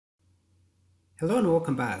Hello and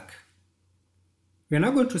welcome back. We are now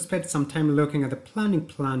going to spend some time looking at the planning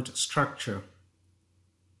plant structure.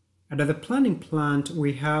 Under the planning plant,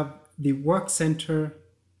 we have the work center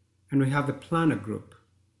and we have the planner group.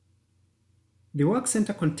 The work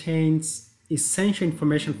center contains essential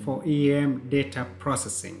information for EAM data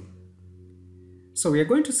processing. So we are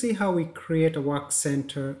going to see how we create a work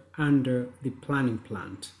center under the planning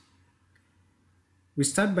plant. We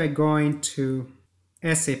start by going to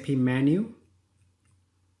SAP menu,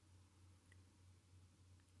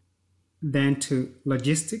 then to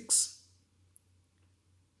logistics,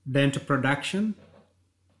 then to production,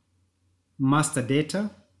 master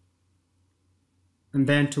data, and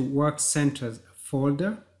then to work centers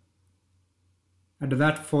folder. Under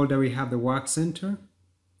that folder we have the work center,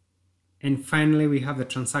 and finally we have the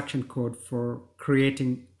transaction code for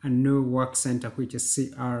creating a new work center, which is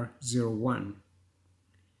CR01.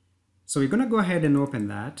 So we're going to go ahead and open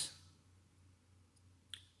that.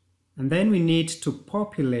 And then we need to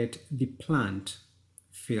populate the plant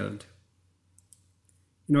field.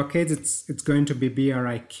 In our case, it's going to be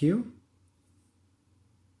BRIQ.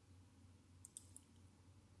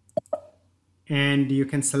 And you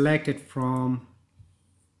can select it from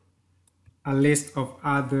a list of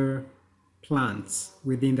other plants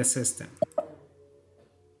within the system.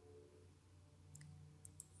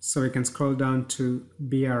 So we can scroll down to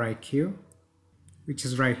BRIQ, which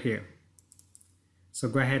is right here. So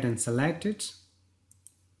go ahead and select it.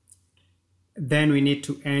 Then we need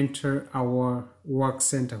to enter our work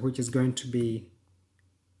center, which is going to be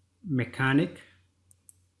mechanic.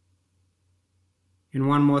 And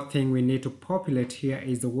one more thing we need to populate here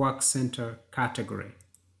is the work center category.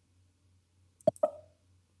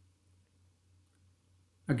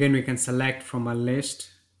 Again, we can select from a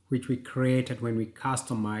list which we created when we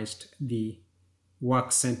customized the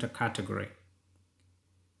work center category.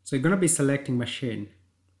 So you're going to be selecting machine,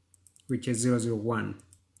 which is 001.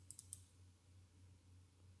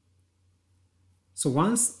 So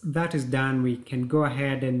once that is done, we can go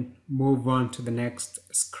ahead and move on to the next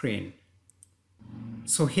screen.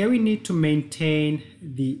 So here we need to maintain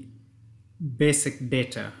the basic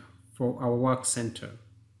data for our work center.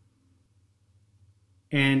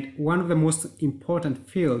 And one of the most important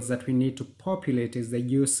fields that we need to populate is the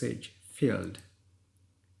usage field.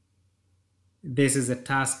 This is a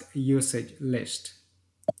task usage list.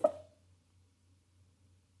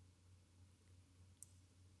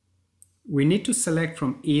 We need to select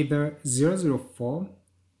from either 004,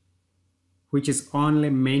 which is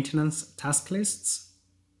only maintenance task lists,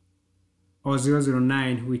 or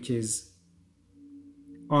 009, which is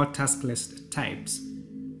all task list types.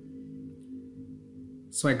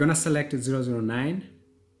 So I'm going to select 009.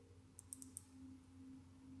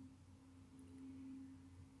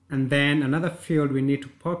 And then another field we need to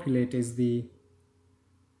populate is the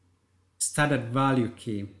standard value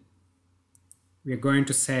key. We are going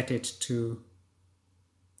to set it to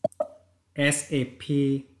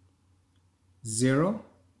SAP 0.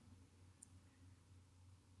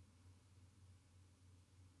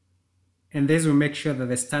 And this will make sure that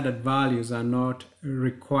the standard values are not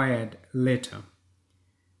required later.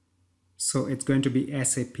 So it's going to be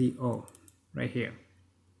SAP O right here.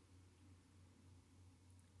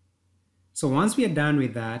 So once we are done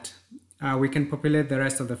with that, we can populate the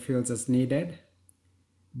rest of the fields as needed,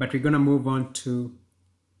 but we're going to move on to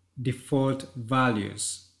default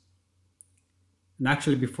values. And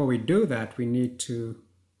actually, before we do that, we need to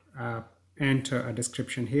enter a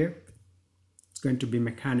description here. It's going to be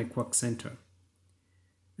mechanic work center.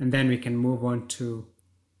 And then we can move on to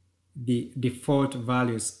the default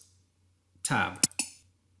values tab.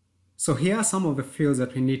 So here are some of the fields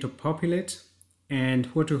that we need to populate. And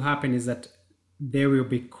what will happen is that they will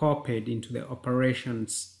be copied into the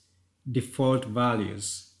operations default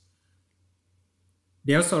values.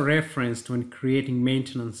 They also referenced when creating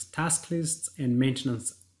maintenance task lists and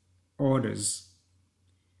maintenance orders.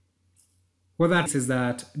 What that is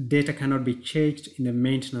that data cannot be changed in the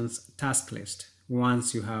maintenance task list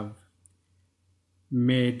once you have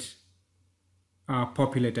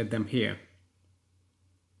populated them here.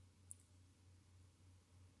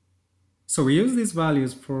 So we use these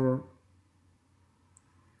values for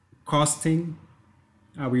costing,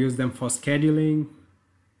 we use them for scheduling,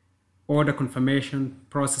 order confirmation,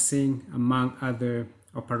 processing, among other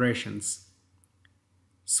operations.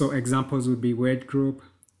 So examples would be wage group,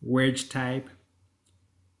 wage type,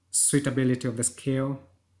 suitability of the scale,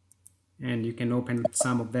 and you can open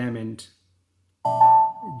some of them and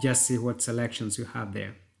just see what selections you have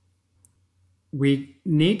there. We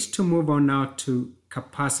need to move on now to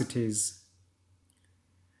capacities.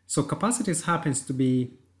 So capacities happens to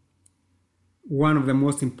be one of the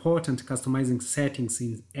most important customizing settings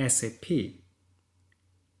in SAP.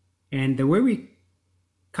 And the way we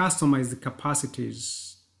customize the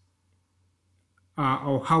capacities,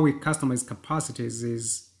 or how we customize capacities,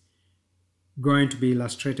 is going to be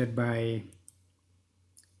illustrated by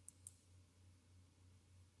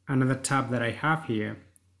another tab that I have here.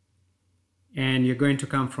 And you're going to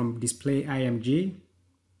come from Display IMG,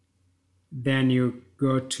 then you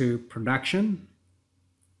go to Production,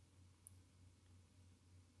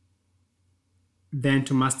 then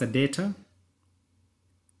to Master Data,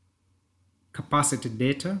 Capacity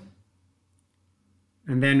Data,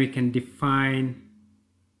 and then we can define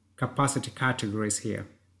capacity categories here.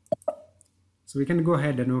 So we can go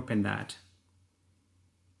ahead and open that.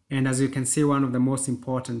 And as you can see, one of the most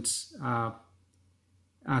important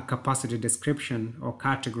capacity description or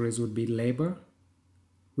categories would be labor,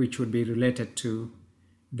 which would be related to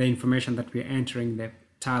the information that we're entering, the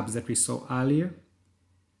tabs that we saw earlier.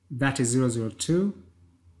 That is 002,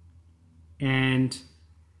 and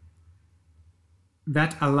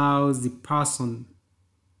that allows the person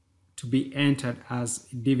to be entered as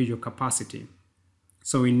individual capacity.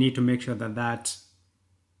 So we need to make sure that that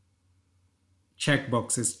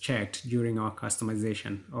checkbox is checked during our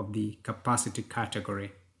customization of the capacity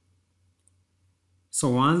category. So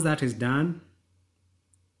once that is done,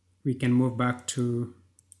 we can move back to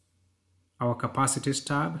our capacities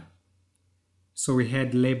tab. So we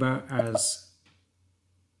had labor as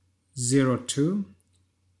 02.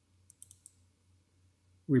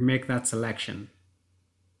 We make that selection.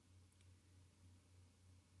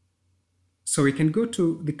 So we can go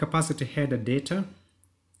to the capacity header data.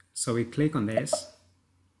 So we click on this.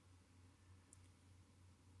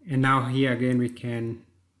 And now here again, we can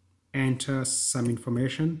enter some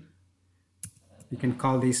information. We can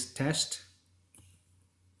call this test.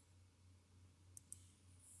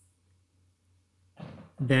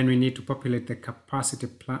 Then we need to populate the capacity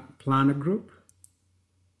planner group.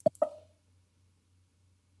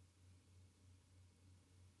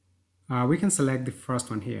 We can select the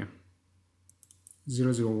first one here,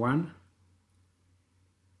 001.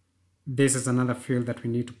 This is another field that we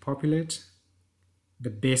need to populate.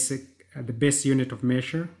 The base unit of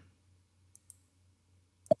measure.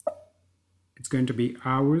 It's going to be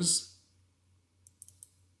hours.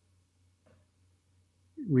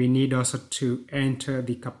 We need also to enter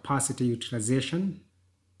the capacity utilization.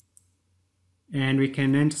 And we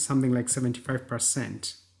can enter something like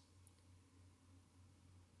 75%.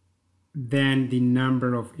 Then the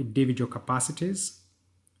number of individual capacities.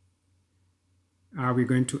 We're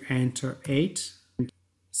going to enter 8.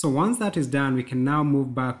 So once that is done, we can now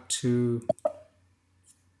move back to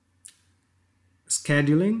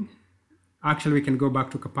scheduling. Actually, we can go back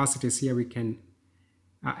to capacities here. We can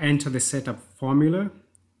enter the setup formula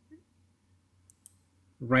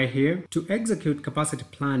right here. To execute capacity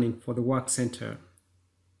planning for the work center,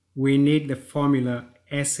 we need the formula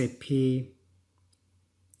SAP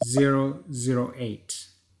 008.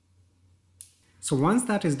 So once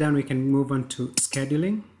that is done, we can move on to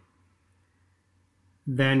scheduling.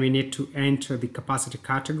 Then we need to enter the capacity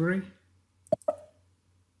category.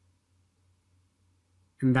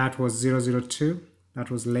 And that was 002. That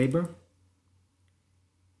was labor.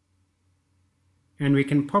 And we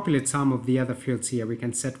can populate some of the other fields here. We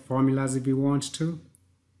can set formulas if we want to,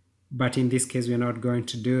 but in this case, we're not going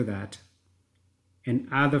to do that. And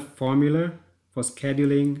other formula for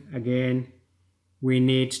scheduling, again, we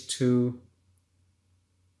need to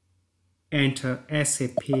enter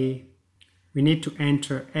SAP. We need to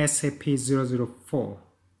enter SAP 004.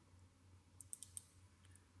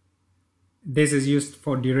 This is used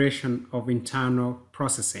for duration of internal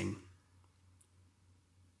processing.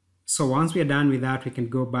 So once we are done with that, we can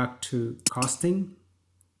go back to costing.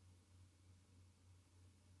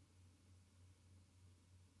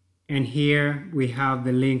 And here we have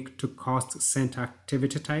the link to cost center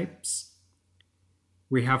activity types.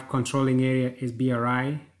 We have controlling area is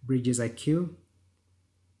BRI, Bridges IQ.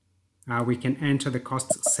 We can enter the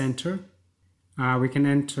cost center. We can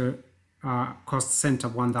enter cost center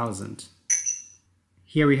 1000.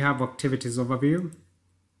 Here we have activities overview.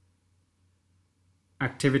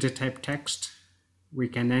 Activity type text. We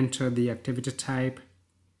can enter the activity type,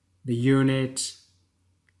 the unit,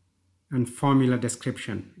 and formula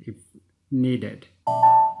description if needed.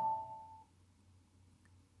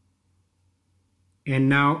 And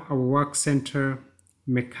now our work center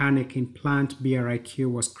mechanic in plant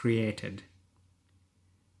BRIQ was created.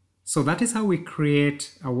 So that is how we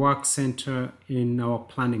create a work center in our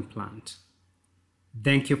planning plant.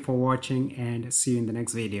 Thank you for watching and see you in the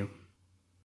next video.